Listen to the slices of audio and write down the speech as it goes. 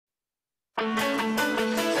Hi,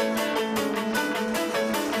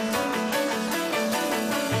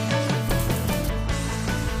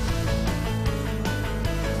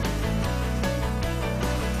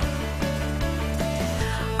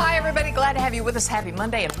 everybody. Glad to have you with us. Happy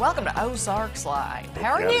Monday, and welcome to Ozarks Live.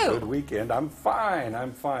 How are you? Good weekend. I'm fine.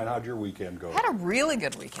 How'd your weekend go? Had a really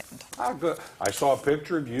good weekend. Oh, good. I saw a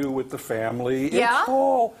picture of you with the family. Yeah? It's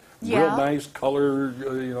fall. Yeah. Real nice color,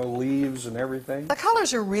 leaves and everything. The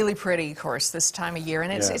colors are really pretty, of course, this time of year,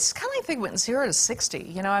 and it's Yeah. it's kind of like they went 0 to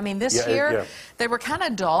 60. I mean, this Yeah, year yeah. they were kind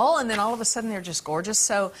of dull, and then all of a sudden they're just gorgeous.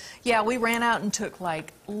 So, yeah, we ran out and took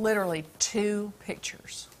like literally 2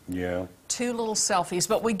 pictures. Yeah. 2 little selfies,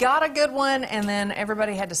 but we got a good one, and then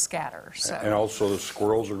everybody had to scatter. So And also the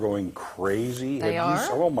squirrels are going crazy. They are?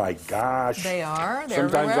 Oh my gosh. They are. They're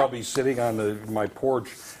Sometimes everywhere. I'll be sitting on my porch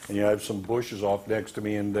and you have some bushes off next to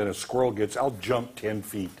me, and then a squirrel I'll jump 10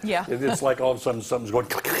 feet. Yeah. It's like all of a sudden something's going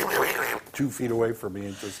 2 feet away from me,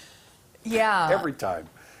 and just Yeah. every time.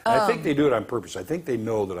 And I think they do it on purpose. I think they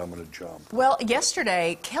know that I'm going to jump. Well,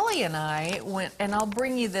 yesterday, Kelly and I went, and I'll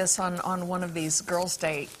bring you this on one of these girls'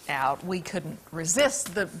 day out. We couldn't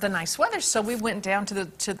resist the nice weather, so we went down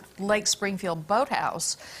to Lake Springfield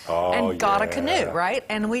Boathouse and got a canoe, right?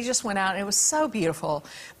 And we just went out, and it was so beautiful.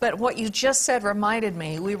 But what you just said reminded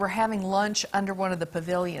me, we were having lunch under one of the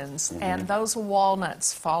pavilions, and those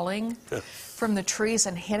walnuts falling from the trees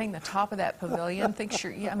and hitting the top of that pavilion,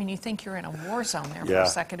 you think you're in a war zone there for a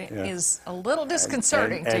second. It is a little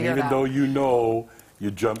disconcerting to hear even that. though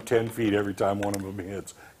you jump 10 feet every time one of them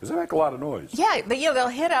hits, because they make a lot of noise. Yeah, but they'll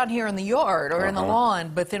hit out here in the yard or in the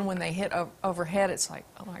lawn, but then when they hit overhead, it's like,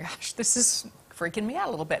 oh my gosh, this is freaking me out a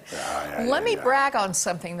little bit. Let me brag on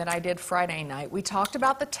something that I did Friday night. We talked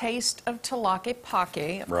about the taste of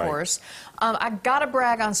Tlaquepaque, of course. I got to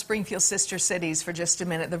brag on Springfield Sister Cities for just a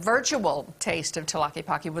minute. The virtual taste of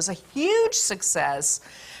Tlaquepaque was a huge success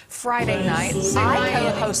Friday night.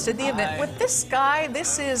 I co-hosted the event with this guy.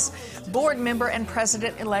 This is board member and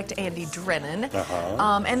president-elect Andy Drennan.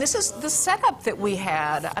 And this is the setup that we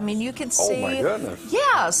had. I mean, you can see. Oh, my goodness.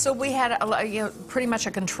 Yeah, so we had pretty much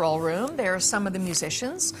a control room. There are some of the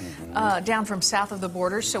musicians down from south of the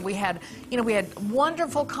border. So we had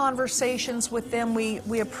wonderful conversations with them.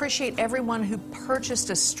 We appreciate everyone who purchased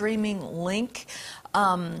a streaming link.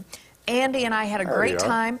 Andy and I had a great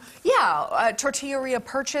time. Yeah, Tortilleria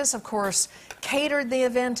Purchase, of course, catered the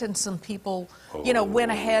event, and some people,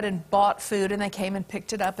 went ahead and bought food, and they came and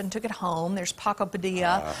picked it up and took it home. There's Paco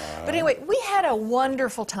Padilla. But anyway, we had a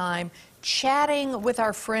wonderful time chatting with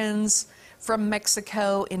our friends from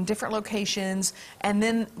Mexico in different locations, and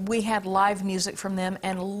then we had live music from them,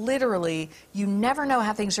 and literally, you never know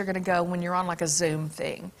how things are going to go when you're on like a Zoom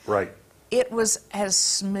thing. Right. It was as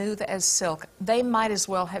smooth as silk. They might as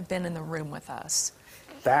well have been in the room with us.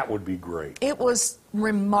 That would be great. It was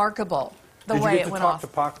remarkable the way it went off. Did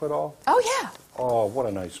you get to talk to Paco at all? Oh, yeah. Oh, what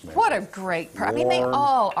a nice man. What a great I mean, they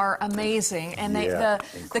all are amazing. And the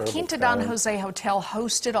Quinta Don Jose Hotel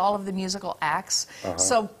hosted all of the musical acts.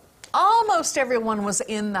 So almost everyone was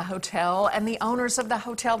in the hotel, and the owners of the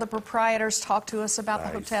hotel, the proprietors, talked to us about the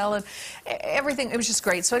hotel and everything. It was just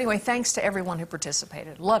great. So anyway, thanks to everyone who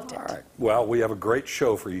participated. Loved it. All right. Well, we have a great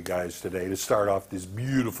show for you guys today to start off this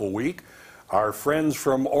beautiful week. Our friends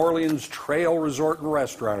from Orleans Trail Resort and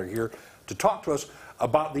Restaurant are here to talk to us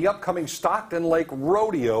about the upcoming Stockton Lake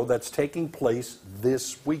Rodeo that's taking place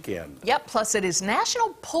this weekend. Yep, plus it is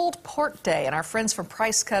National Pulled Pork Day, and our friends from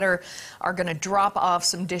Price Cutter are going to drop off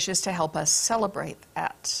some dishes to help us celebrate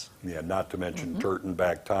that. Yeah, not to mention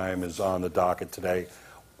Turton-back time is on the docket today,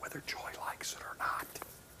 whether Joy likes it or not.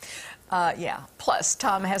 Yeah, plus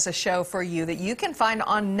Tom has a show for you that you can find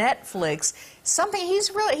on Netflix. Something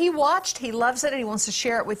he watched, he loves it, and he wants to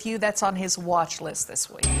share it with you. That's on his watch list this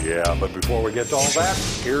week. Yeah, but before we get to all that,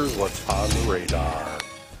 here's what's on the radar.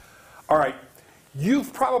 All right,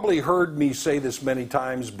 you've probably heard me say this many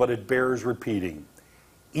times, but it bears repeating.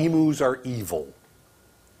 Emus are evil.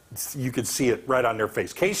 You can see it right on their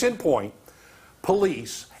face. Case in point,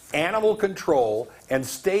 police, animal control, and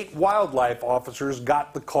state wildlife officers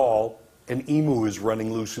got the call an emu is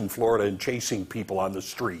running loose in Florida and chasing people on the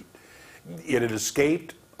street. It had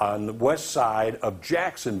escaped on the west side of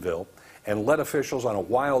Jacksonville and led officials on a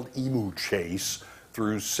wild emu chase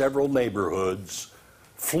through several neighborhoods.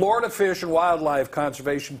 Florida Fish and Wildlife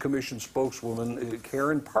Conservation Commission spokeswoman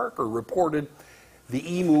Karen Parker reported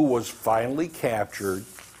the emu was finally captured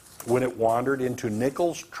when it wandered into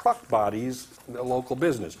Nichols Truck Bodies, a local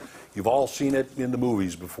business. You've all seen it in the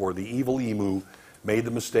movies before. The evil emu made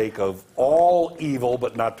the mistake of all evil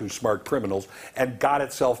but not too smart criminals and got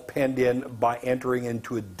itself penned in by entering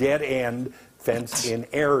into a dead-end fenced-in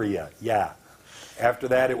area. Yeah. After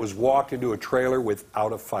that, it was walked into a trailer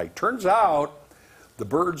without a fight. Turns out the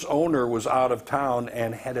bird's owner was out of town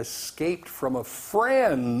and had escaped from a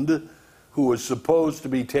friend who was supposed to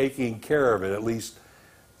be taking care of it. At least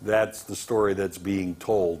that's the story that's being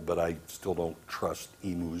told, but I still don't trust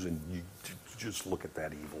emus, and you just look at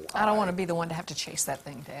that evil eye. I don't want to be the one to have to chase that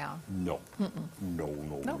thing down. No.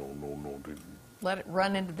 No. Let it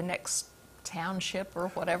run into the next township or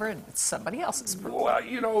whatever, and it's somebody else's problem. Well,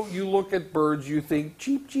 you know, you look at birds, you think,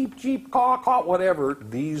 cheep, cheep, cheep, caw, caw, whatever.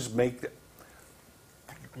 These make,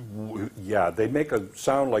 yeah, they make a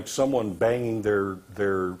sound like someone banging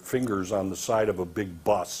their fingers on the side of a big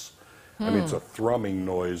bus. I mean, it's a thrumming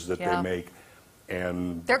noise that they make.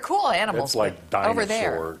 And they're cool animals. it's like dinosaur. Over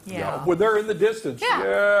there. Yeah. When they're in the distance.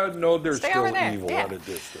 Yeah. No, they're Stay still over there. evil Yeah. at a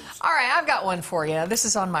distance. All right, I've got one for you. This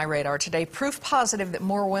is on my radar today. Proof positive that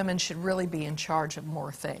more women should really be in charge of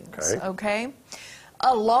more things. Okay?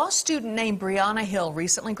 A law student named Brianna Hill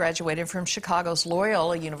recently graduated from Chicago's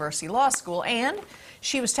Loyola University Law School, and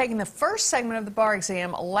she was taking the first segment of the bar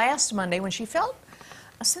exam last Monday when she felt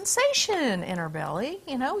a sensation in her belly.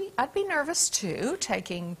 You know, I'd be nervous too,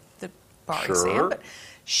 taking the bar exam, but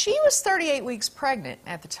she was 38 weeks pregnant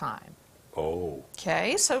at the time. Oh.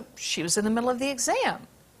 Okay, so she was in the middle of the exam.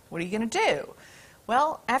 What are you going to do?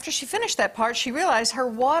 Well, after she finished that part, she realized her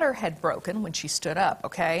water had broken when she stood up,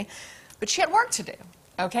 okay? But she had work to do,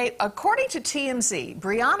 okay? According to TMZ,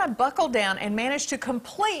 Brianna buckled down and managed to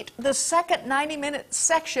complete the second 90-minute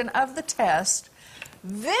section of the test,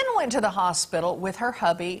 then went to the hospital with her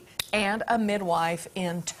hubby and a midwife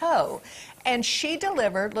in tow. And she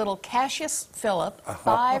delivered little Cassius Philip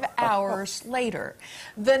 5 hours later.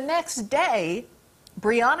 The next day,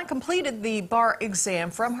 Brianna completed the bar exam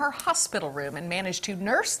from her hospital room and managed to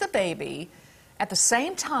nurse the baby at the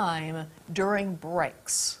same time during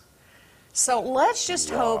breaks. So let's just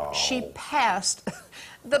hope she passed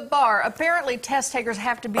the bar. Apparently, test takers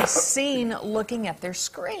have to be seen looking at their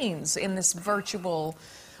screens in this virtual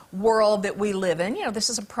world that we live in. You know, this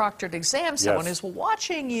is a proctored exam. Someone is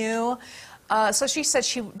watching you. So she said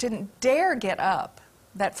she didn't dare get up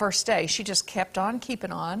that first day. She just kept on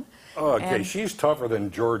keeping on. Okay, she's tougher than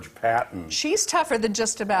George Patton. She's tougher than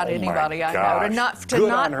just about anybody I know. Good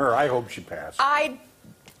on her. I hope she passed. I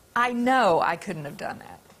know I couldn't have done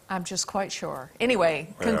that. I'm just quite sure.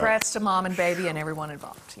 Anyway, congrats to mom and baby and everyone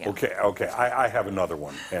involved. Yeah. Okay. I have another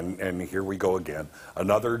one, and here we go again.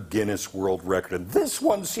 Another Guinness World Record. And this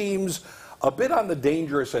one seems a bit on the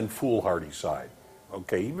dangerous and foolhardy side.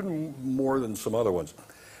 Okay, even more than some other ones.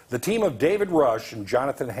 The team of David Rush and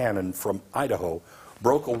Jonathan Hannon from Idaho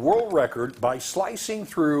broke a world record by slicing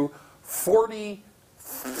through 40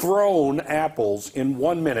 thrown apples in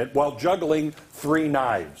 1 minute while juggling 3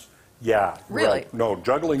 knives. Yeah. Really? Right. No,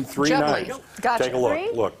 juggling 3 knives. Gotcha. Take a look.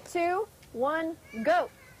 3, Look. 2, 1, go.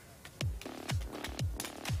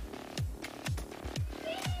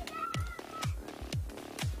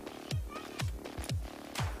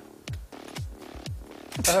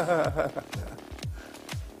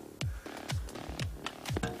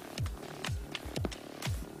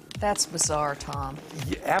 That's bizarre, Tom.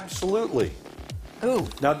 Yeah, absolutely. Ooh,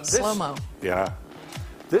 Now this, slow-mo. Yeah.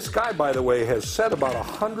 This guy, by the way, has set about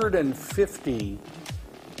 150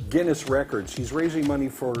 Guinness records. He's raising money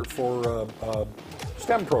for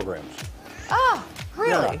STEM programs. Oh,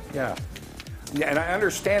 really? Yeah. And I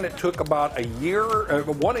understand it took about a year,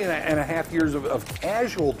 1.5 years of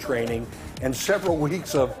casual training and several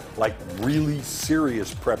weeks of like really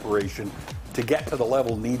serious preparation to get to the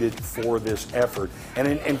level needed for this effort. And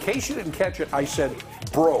in case you didn't catch it, I said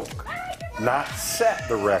broke, not set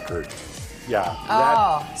the record.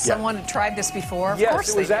 Yeah. Someone had tried this before? Of yes, course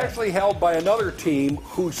it was they did. actually held by another team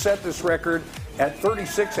who set this record at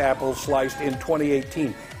 36 apples sliced in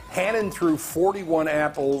 2018. Hannon threw 41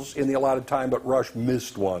 apples in the allotted time, but Rush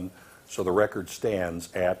missed one, so the record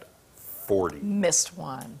stands at 40. Missed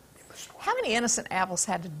one. How many innocent apples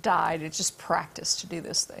had to die to just practice to do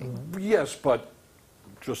this thing? Yes, but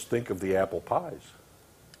just think of the apple pies.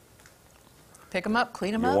 Pick them up,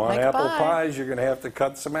 clean them You up, want make apple a pie. pies, you're going to have to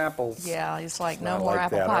cut some apples. Yeah, he's like, no Not more like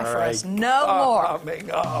apple that. pie All for right. us. No more.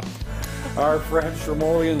 Coming up. Our friends from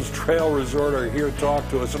Orleans Trail Resort are here to talk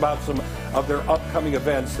to us about some of their upcoming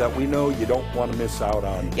events that we know you don't want to miss out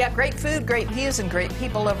on. Yeah, great food, great views, and great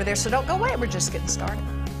people over there. So don't go away. We're just getting started.